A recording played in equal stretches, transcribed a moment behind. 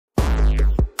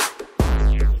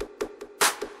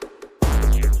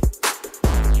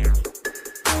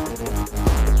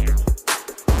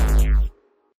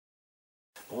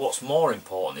what's more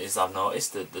important is I've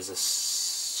noticed that there's a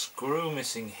screw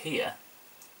missing here,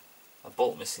 a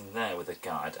bolt missing there with a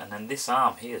guide, and then this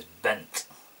arm here is bent.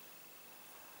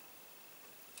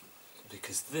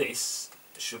 Because this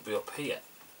should be up here.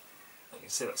 You can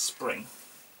see that spring.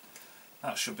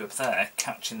 That should be up there,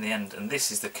 catching the end, and this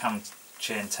is the cam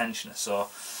chain tensioner. So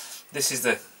this is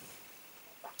the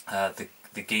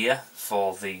gear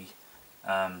for the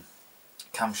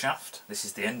camshaft. This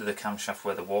is the end of the camshaft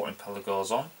where the water impeller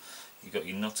goes on. You've got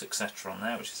your nut etc on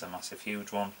there, which is a massive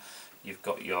huge one. You've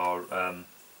got your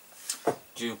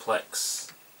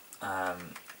duplex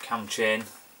cam chain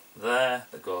there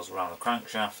that goes around the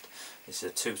crankshaft. This is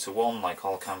a 2-to-1 like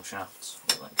all camshafts.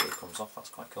 Oh, that gear comes off, that's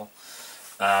quite cool.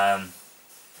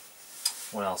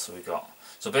 What else have we got?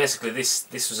 So basically this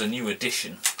was a new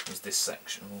addition, was this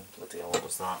section. Oh bloody hell, what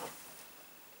was that?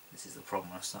 This is the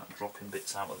problem, I start dropping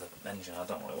bits out of the engine, I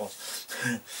don't know what it was.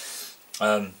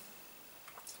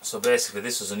 So basically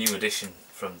this was a new addition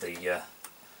from the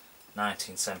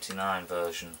 1979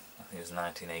 version. I think it was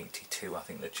 1982, I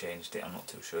think they changed it, I'm not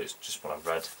too sure, it's just what I've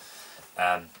read.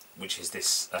 Which is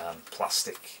this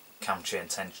plastic cam chain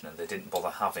tensioner. They didn't bother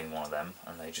having one of them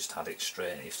and they just had it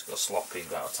straight, and it used to go sloppy,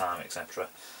 go out of time, etc.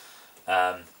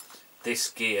 This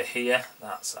gear here,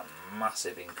 that's a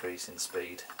massive increase in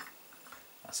speed.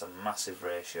 That's a massive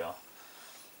ratio.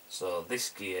 So this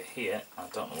gear here, I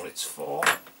don't know what it's for.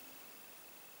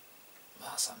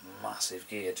 That's a massive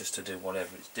gear just to do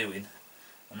whatever it's doing,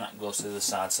 and that goes to the other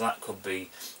side, so that could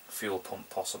be fuel pump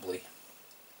possibly.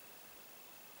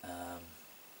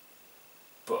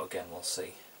 But again, we'll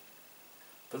see.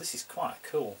 But this is quite a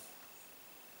cool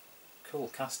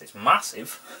cast. It's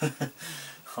massive.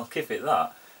 I'll give it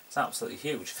that. It's absolutely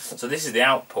huge. So this is the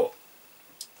output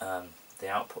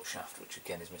shaft, which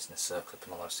again is missing a circlip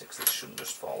and all those six. This shouldn't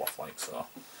just fall off like so.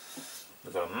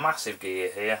 We've got a massive gear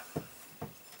here,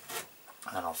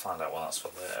 and I'll find out what that's for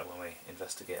later when we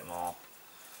investigate more.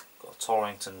 Got a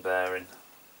Torrington bearing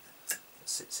that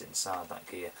sits inside that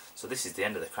gear. So this is the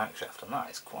end of the crankshaft, and that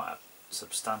is quite a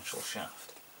substantial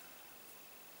shaft.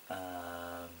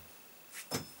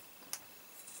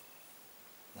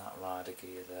 That rider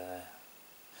gear there.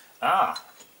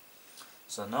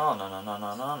 So no.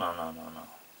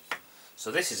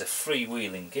 So this is a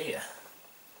freewheeling gear.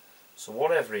 So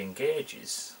whatever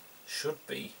engages should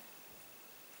be.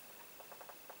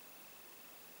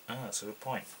 That's a good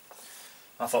point.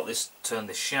 I thought this turned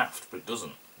this shaft, but it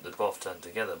doesn't. They both turn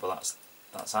together, but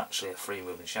that's actually a free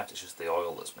moving shaft. It's just the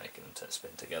oil that's making them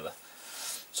spin together.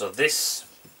 So this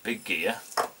big gear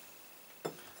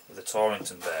with the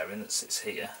Torrington bearing that sits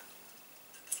here.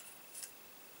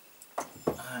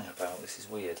 Hang about, this is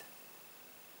weird.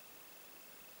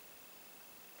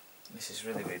 This is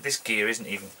really weird. This gear isn't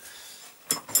even.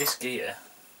 This gear.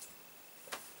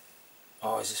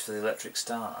 Oh, is this for the electric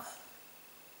starter?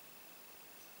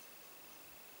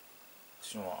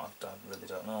 Do you know what? I really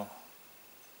don't know.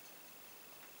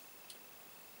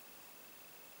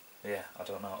 Yeah, I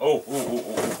don't know. Oh.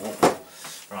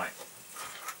 Right.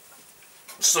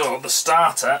 So the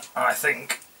starter, I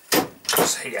think,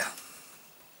 is here.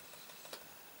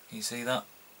 Can you see that?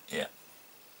 Yeah.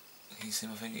 Can you see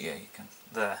my finger? Yeah, you can.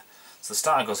 There. So the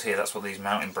starter goes here. That's what these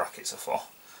mounting brackets are for.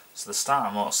 So the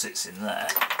starter motor sits in there,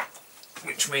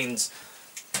 which means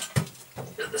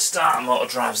that the starter motor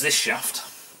drives this shaft,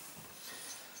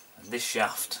 and this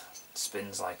shaft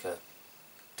spins like a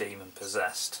demon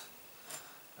possessed,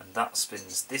 and that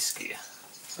spins this gear.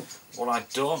 What I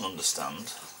don't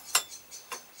understand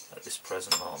at this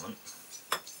present moment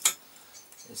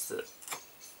is that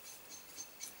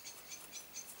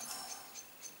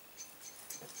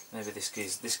maybe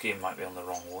this gear might be on the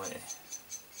wrong way.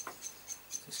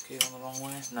 Is this gear on the wrong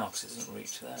way? No, because it doesn't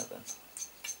reach there then.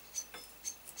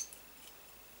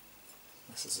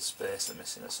 This is a spacer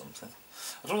missing or something.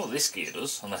 I don't know what this gear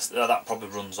does, unless that probably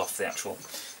runs off the actual.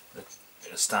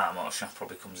 The starter motor shaft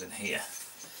probably comes in here.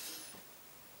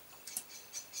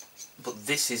 But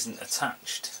this isn't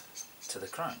attached to the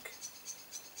crank.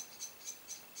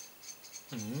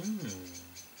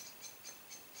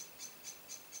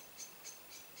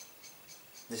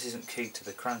 This isn't keyed to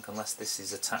the crank unless this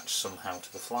is attached somehow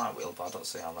to the flywheel, but I don't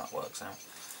see how that works out.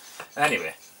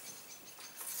 Anyway,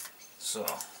 so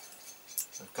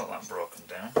we've got that broken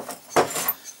down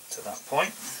to that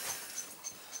point,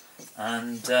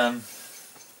 and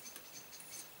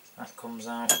that comes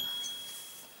out.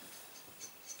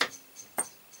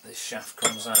 This shaft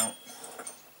comes out.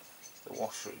 The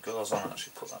washer it goes on.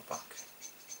 Actually, put that back.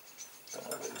 Don't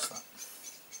want to lose that.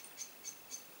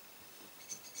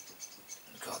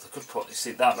 God, they could put. You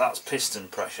see that's piston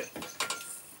pressure.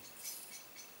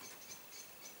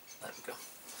 There we go.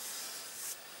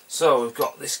 So we've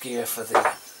got this gear for the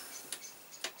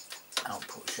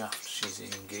output shaft. She's in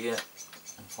gear,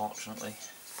 unfortunately.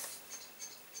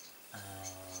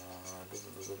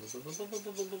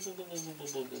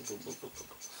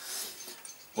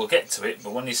 We'll get to it,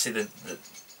 but when you see the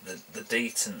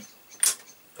detent,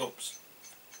 oops,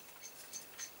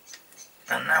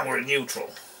 and now we're in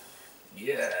neutral.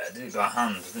 Yeah, I did it by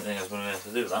hand. I didn't think I was going to be able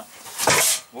to do that.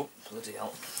 Whoop, bloody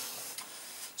hell.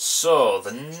 So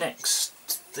the next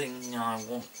thing I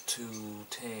want to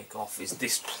take off is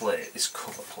this plate, this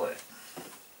cover plate.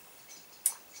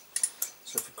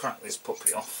 So if we crack this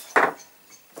puppy off,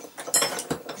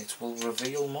 it will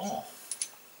reveal more.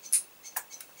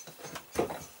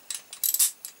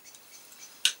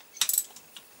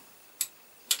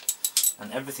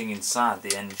 And everything inside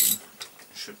the engine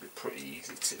should be pretty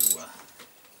easy to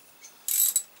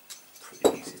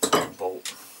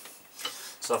unbolt.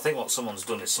 So I think what someone's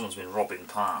done is someone's been robbing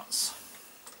parts.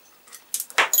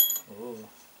 Ooh.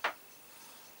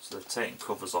 So they've taken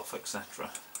covers off, etc.,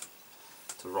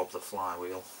 to rob the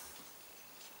flywheel,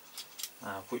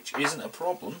 which isn't a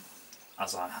problem,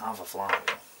 as I have a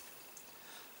flywheel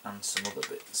and some other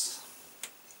bits,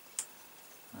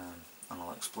 and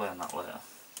I'll explain that later.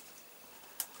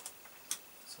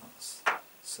 So that's the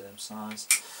same size.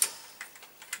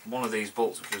 One of these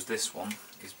bolts, which was this one,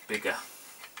 is bigger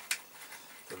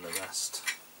than the rest,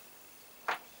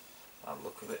 by the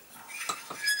look of it.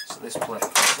 So this plate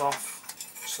comes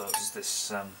off, so there's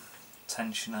this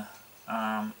tensioner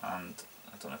arm, and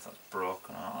I don't know if that's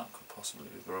broken or not. That could possibly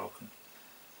be broken.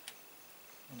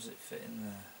 How does it fit in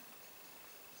there?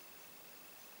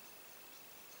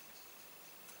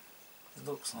 It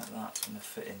looks like that's going to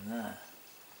fit in there,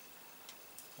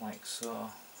 like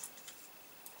so,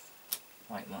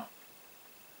 like that.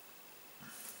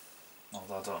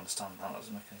 Although I don't understand that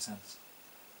doesn't make any sense.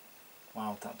 Why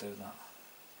would that do that?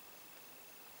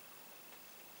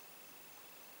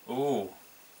 Ooh,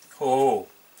 oh,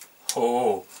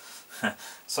 oh.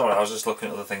 Sorry, I was just looking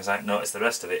at other things. I didn't notice the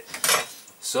rest of it.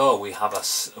 So we have a,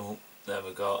 oh, there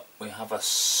we go. We have a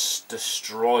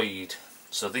destroyed.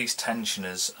 So these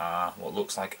tensioners are what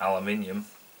looks like aluminium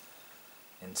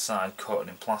inside, coated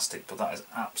in plastic, but that is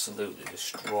absolutely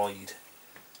destroyed.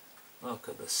 Look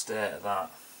at the state of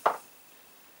that.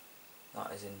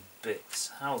 That is in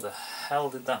bits. How the hell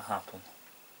did that happen?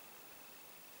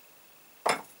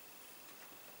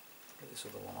 Get this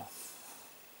other one off.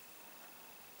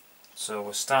 So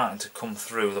we're starting to come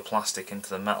through the plastic into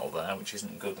the metal there, which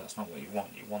isn't good. That's not what you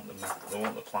want. You want the metal. You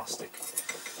want the plastic.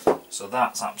 So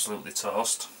that's absolutely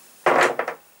toast. That's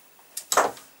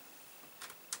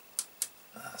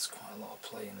quite a lot of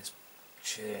play in this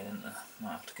chain, isn't there?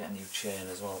 Might have to get a new chain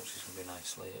as well, which is going to be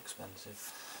nicely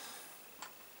expensive.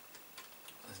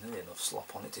 There's nearly enough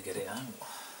slop on it to get it out.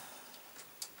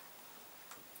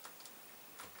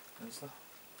 Is there?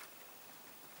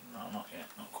 No, not yet.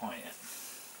 Not quite yet.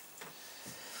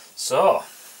 So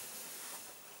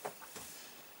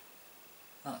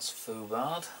that's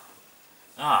foobard.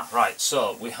 Ah, right.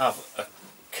 So we have a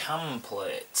cam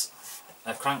plate,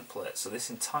 a crank plate. So this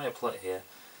entire plate here,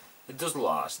 it does look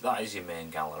large. That is your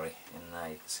main gallery in there.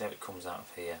 You can see how it comes out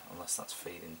of here, unless that's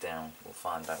feeding down. We'll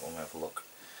find out when we have a look.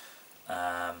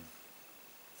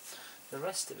 The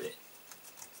rest of it,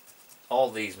 all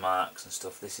these marks and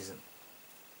stuff, this isn't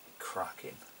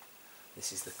cracking.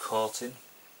 This is the coating,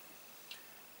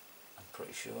 I'm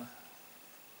pretty sure.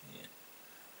 Yeah.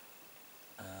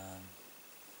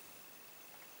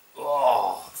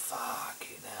 Oh,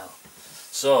 fucking hell.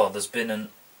 So there's been an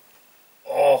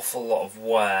awful lot of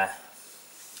wear.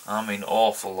 I mean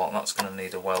awful lot. That's going to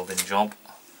need a welding job.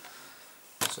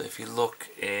 So if you look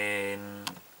in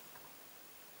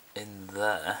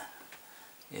there,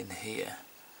 in here,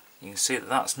 you can see that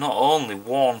that's not only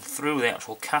worn through the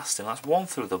actual casting, that's worn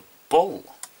through the bolt.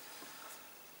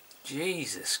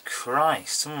 Jesus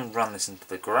Christ, someone ran this into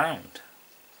the ground.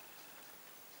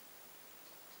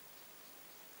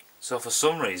 So for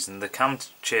some reason the cam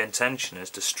chain tension has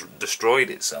destroyed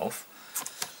itself,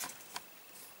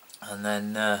 and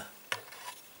then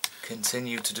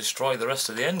continued to destroy the rest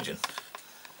of the engine.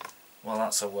 Well,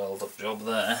 that's a weld up job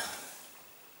there.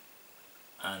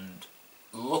 And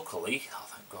luckily, oh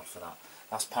thank God for that,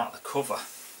 that's part of the cover.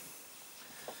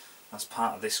 That's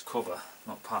part of this cover,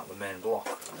 not part of the main block,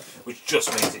 which just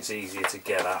means it's easier to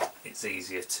get at, it's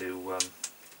easier to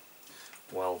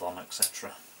weld on,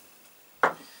 etc.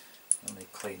 And they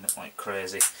clean it like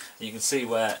crazy. And you can see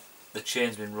where the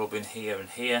chain's been rubbing here and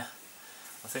here.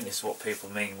 I think this is what people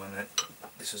mean when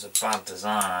this was a bad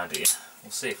design idea.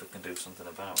 We'll see if we can do something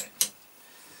about it.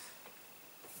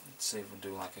 Let's see if we can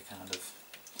do like a kind of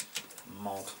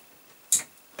mod.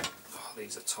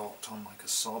 these are torqued on like a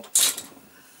sod.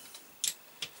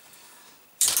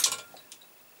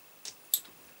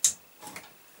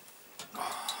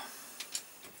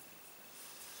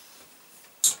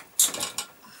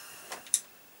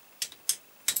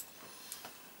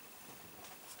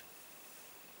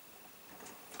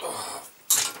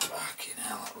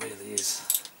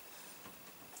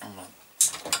 I'm going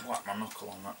to whack my knuckle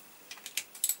on that.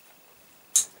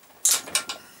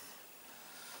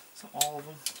 Is that all of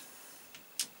them?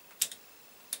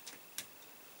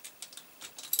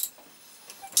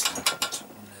 Top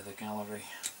one near the gallery.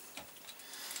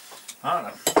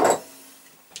 Alright then.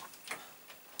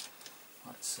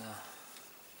 Let's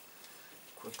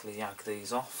quickly yag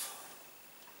these off.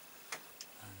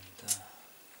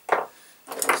 And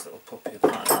this little puppy,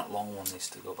 that long one needs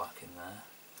to go back in there.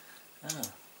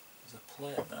 Ah, there's a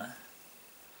plate there.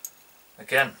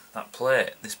 Again, that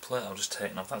plate, this plate I've just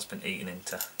taken off, that's been eaten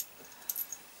into.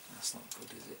 That's not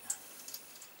good, is it?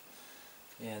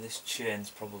 Yeah, this chain's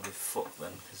probably fucked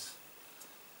then, because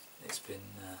it's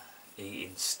been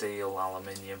eating steel,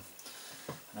 aluminium,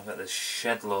 and I bet there's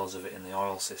shed loads of it in the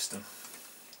oil system.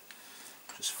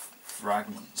 Just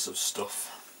fragments of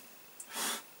stuff.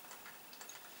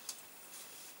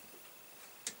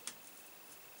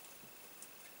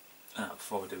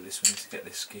 Before we do this, we need to get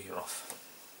this gear off.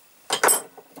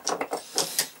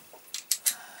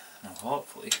 Now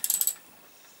hopefully,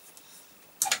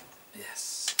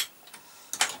 yes,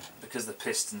 because the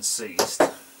piston's seized,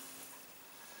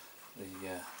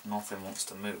 nothing wants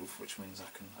to move, which means I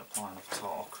can apply enough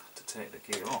torque to take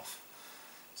the gear off.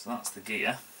 So that's the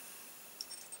gear.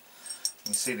 You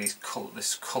can see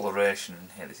this coloration in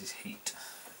here, this is heat.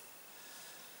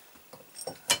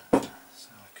 So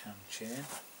I can chain.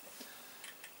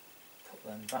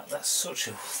 Then back. That's such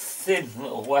a thin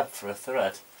little web for a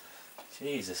thread.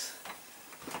 Jesus.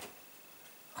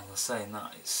 And they're saying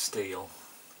that it's steel.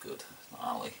 Good. It's not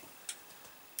alley.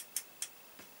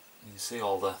 You can see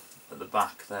all the at the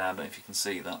back there. I don't know if you can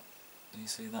see that. Do you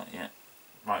see that yet?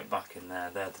 Right back in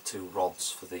there. They're the two rods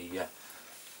for the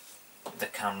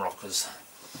cam rockers.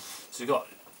 So you've got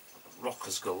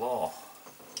rockers galore.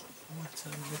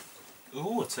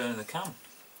 Oh, we're turning the cam.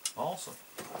 Awesome.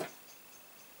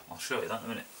 I'll show you that in a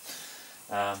minute.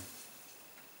 God,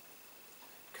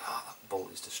 that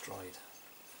bolt is destroyed.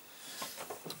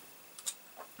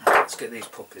 Let's get these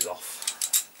puppies off.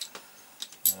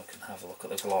 And we can have a look at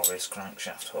the glorious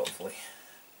crankshaft, hopefully.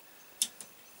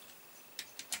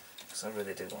 Because I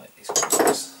really do like these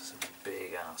cranks. It's a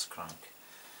big ass crank.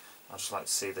 I just like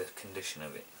to see the condition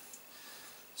of it.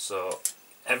 So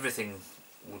everything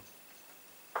would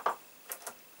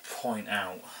point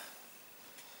out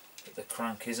that the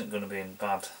crank isn't going to be in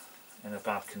a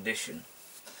bad condition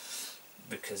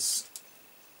because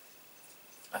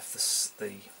of the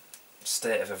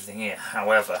state of everything here.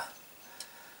 However,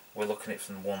 we're looking at it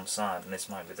from one side and this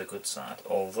might be the good side,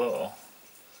 although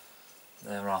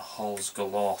there are holes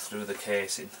galore through the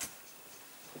casing,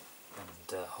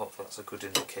 and hopefully that's a good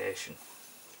indication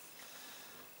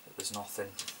that there's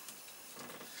nothing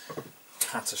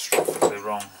catastrophically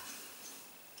wrong.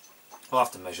 We'll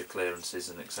have to measure clearances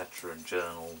and etc. and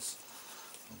journals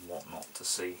and whatnot to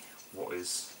see what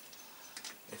is,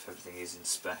 if everything is in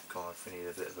spec or if we need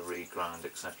a bit of a regrind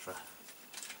etc.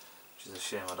 Which is a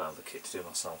shame I don't have the kit to do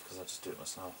myself because I just do it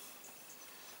myself.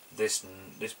 This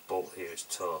bolt here is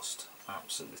toast,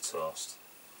 absolutely toast.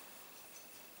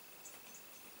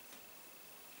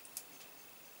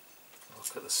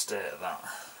 Look at the state of that.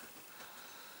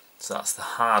 So that's the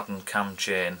hardened cam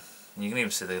chain. You can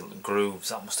even see the grooves.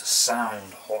 That must have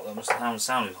sounded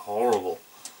horrible.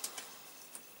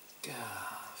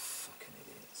 God, fucking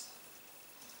idiots.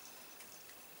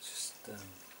 It just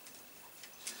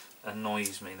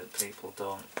annoys me that people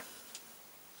don't.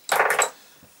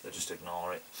 They just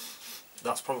ignore it.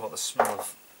 That's probably what the smell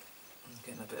of. I'm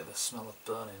getting a bit of a smell of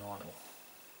burning oil.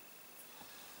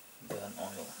 Burnt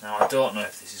oil. Now I don't know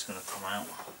if this is going to come out.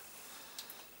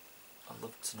 I'd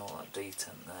love to know what that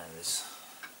detent there is.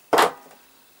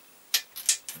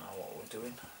 Now what are we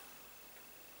doing?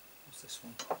 What's this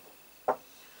one? 12.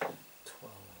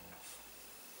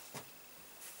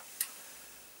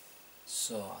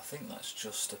 So I think that's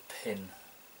just a pin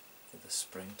for the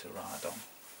spring to ride on.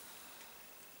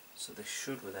 So this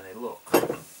should, with any luck,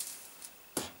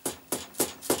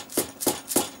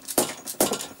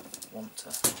 want to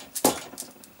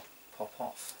pop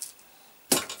off.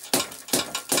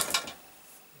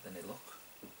 With any luck.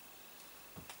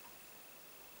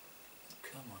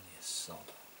 Come on, you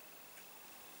sod.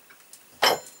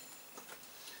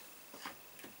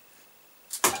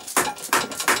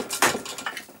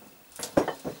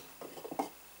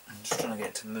 I'm just trying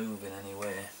it to move in any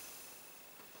way. No,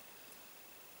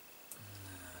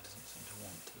 it doesn't seem to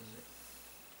want to, does it?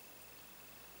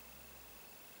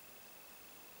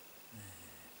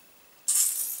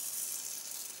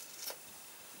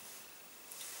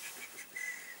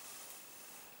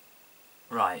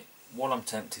 Right, what I'm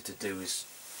tempted to do is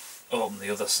open the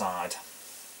other side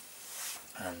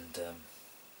and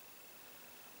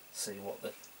see what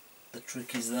the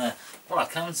trick is there. What I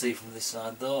can see from this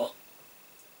side though,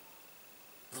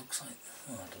 looks like,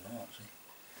 oh, I don't know actually.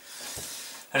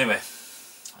 Anyway,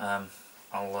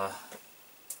 I'll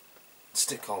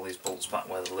stick all these bolts back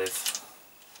where they live,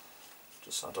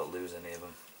 just so I don't lose any of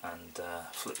them, and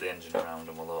flip the engine around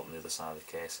and we'll open the other side of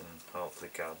the case and hopefully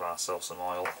carb ourselves some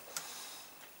oil.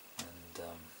 And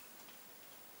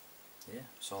yeah,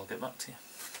 so I'll get back to you.